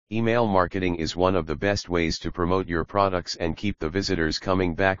Email marketing is one of the best ways to promote your products and keep the visitors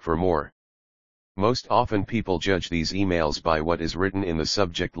coming back for more. Most often people judge these emails by what is written in the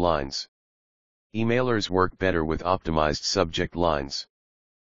subject lines. Emailers work better with optimized subject lines.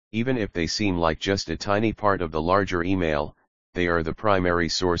 Even if they seem like just a tiny part of the larger email, they are the primary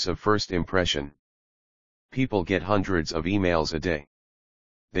source of first impression. People get hundreds of emails a day.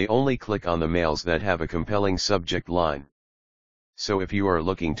 They only click on the mails that have a compelling subject line. So if you are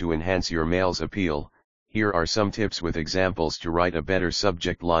looking to enhance your mail's appeal, here are some tips with examples to write a better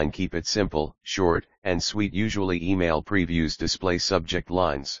subject line. Keep it simple, short, and sweet. Usually email previews display subject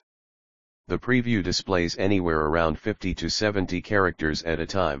lines. The preview displays anywhere around 50 to 70 characters at a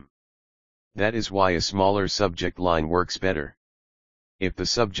time. That is why a smaller subject line works better. If the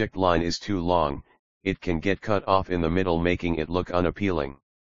subject line is too long, it can get cut off in the middle, making it look unappealing.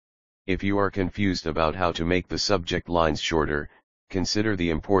 If you are confused about how to make the subject lines shorter, consider the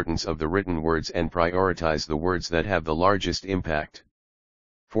importance of the written words and prioritize the words that have the largest impact.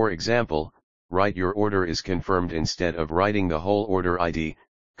 For example, write "your order is confirmed" instead of writing the whole order ID,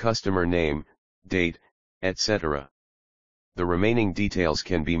 customer name, date, etc. The remaining details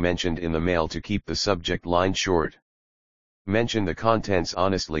can be mentioned in the mail to keep the subject line short. Mention the contents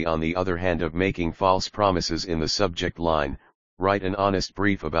honestly. On the other hand of making false promises in the subject line, write an honest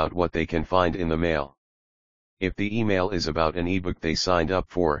brief about what they can find in the mail. If the email is about an ebook they signed up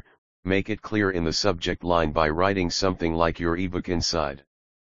for, make it clear in the subject line by writing something like "your ebook inside."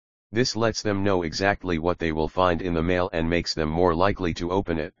 This lets them know exactly what they will find in the mail and makes them more likely to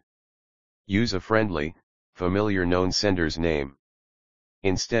open it. Use a friendly, familiar known sender's name.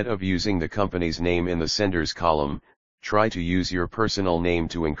 Instead of using the company's name in the sender's column, try to use your personal name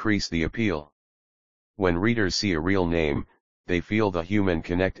to increase the appeal. When readers see a real name, they feel the human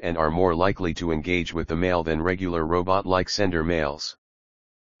connect and are more likely to engage with the mail than regular robot-like sender mails.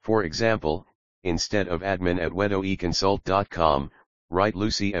 For example, instead of admin@wedoeconsult.com, write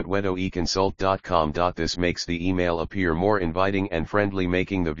lucy@wedoeconsult.com. This makes the email appear more inviting and friendly,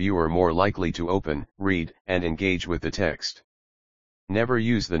 making the viewer more likely to open, read, and engage with the text. Never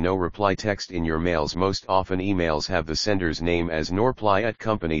use the no reply text in your mails. Most often emails have the sender's name as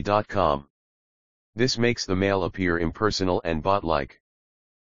norply@company.com. This makes the mail appear impersonal and bot-like.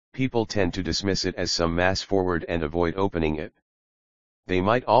 People tend to dismiss it as some mass forward and avoid opening it. They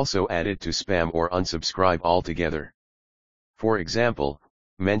might also add it to spam or unsubscribe altogether. For example,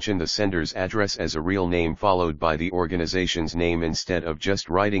 mention the sender's address as a real name followed by the organization's name instead of just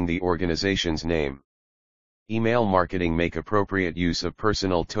writing the organization's name. Email marketing. Make appropriate use of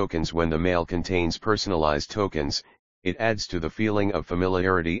personal tokens. When the mail contains personalized tokens, it adds to the feeling of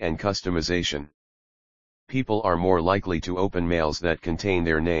familiarity and customization. People are more likely to open mails that contain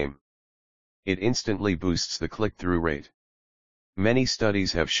their name. It instantly boosts the click-through rate. Many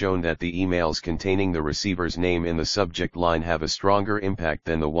studies have shown that the emails containing the receiver's name in the subject line have a stronger impact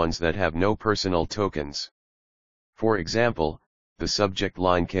than the ones that have no personal tokens. For example, the subject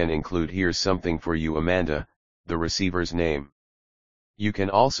line can include "Here's something for you, Amanda," the receiver's name. You can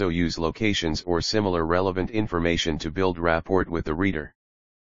also use locations or similar relevant information to build rapport with the reader.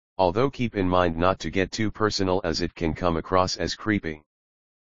 Although keep in mind not to get too personal, as it can come across as creepy.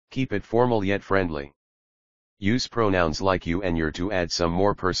 Keep it formal yet friendly. Use pronouns like "you" and "your" to add some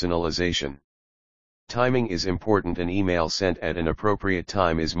more personalization. Timing is important. An email sent at an appropriate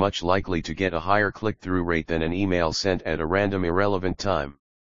time is much likely to get a higher click-through rate than an email sent at a random irrelevant time.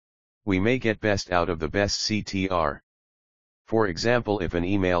 We may get best out of the best CTR. For example, if an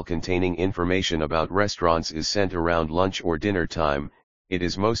email containing information about restaurants is sent around lunch or dinner time, it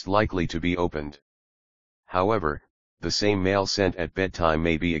is most likely to be opened. However, the same mail sent at bedtime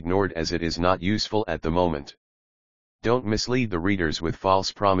may be ignored as it is not useful at the moment. Don't mislead the readers with false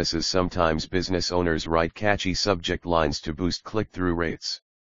promises. Sometimes business owners write catchy subject lines to boost click-through rates.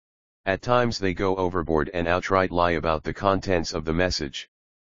 At times they go overboard and outright lie about the contents of the message.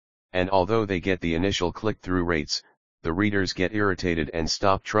 And although they get the initial click-through rates, the readers get irritated and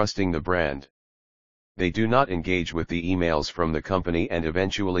stop trusting the brand. They do not engage with the emails from the company and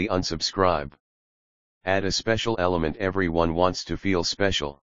eventually unsubscribe. Add a special element. Everyone wants to feel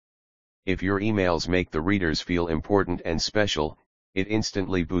special. If your emails make the readers feel important and special, it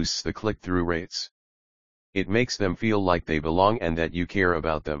instantly boosts the click-through rates. It makes them feel like they belong and that you care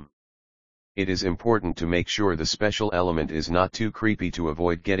about them. It is important to make sure the special element is not too creepy to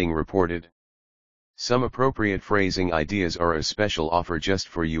avoid getting reported. Some appropriate phrasing ideas are: "a special offer just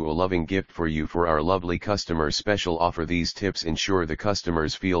for you," "a loving gift for you," "for our lovely customer." Special offer. These tips ensure the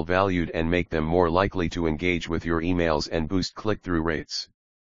customers feel valued and make them more likely to engage with your emails and boost click-through rates.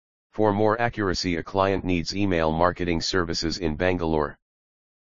 For more accuracy, a client needs email marketing services in Bangalore.